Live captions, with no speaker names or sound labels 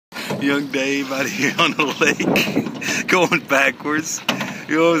Young Dave out here on the lake, going backwards.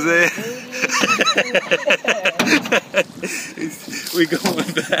 You know what I'm saying? We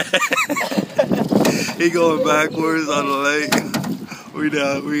going back. He going backwards on the lake. We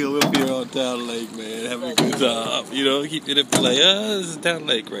up here on Town Lake, man, having a good time. You know, keep it up like, this is Town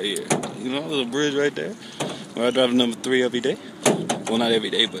Lake right here. You know, there's a bridge right there. Where I drive number 3 every day. Well, not every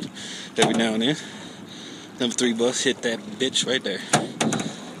day, but every now and then. Number 3 bus hit that bitch right there.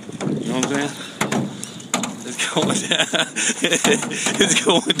 You know what I'm saying? It's going down. It's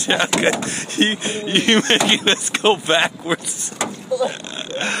going down. You making us go backwards.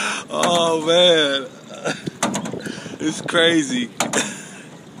 Oh man, it's crazy.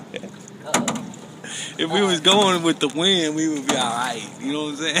 If we was going with the wind, we would be alright. You know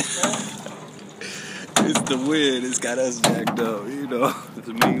what I'm saying? It's the wind. It's got us jacked up. You know, it's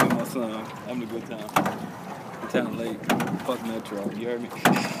me and my son. Having a good time. Town Lake. Fuck Metro. You heard me?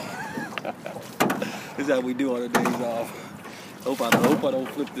 This is how we do on the days off. Hope I don't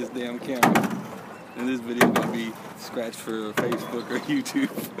flip this damn camera. And this video gonna be scratched for Facebook or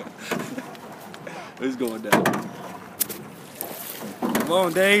YouTube. It's going down. Come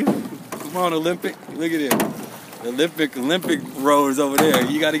on, Dave. Come on, Olympic. Look at him. Olympic rowers over there.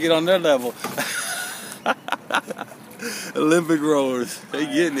 You got to get on their level. Olympic rowers. They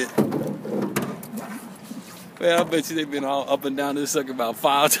getting it. Man, I bet you they've been all up and down this sucker about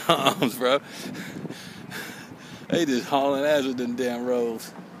 5 times, bro. They just hauling ass with them damn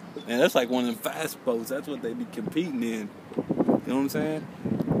rows. Man, that's like one of them fast boats. That's what they be competing in. You know what I'm saying?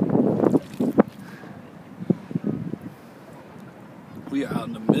 We are out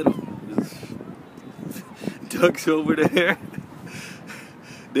in the middle. Duck's over there.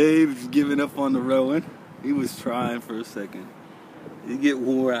 Dave's giving up on the rowing. He was trying for a second. He get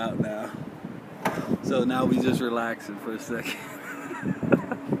wore out now. So now we just relaxing for a second.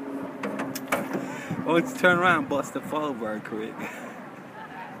 Oh, let's turn around and bust the flow quick.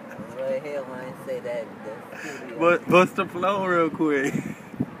 Right here when I say that. But bust the flow real quick.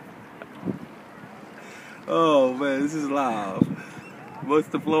 Oh man, this is live.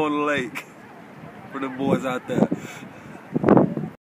 Bust the flow in the lake for the boys out there.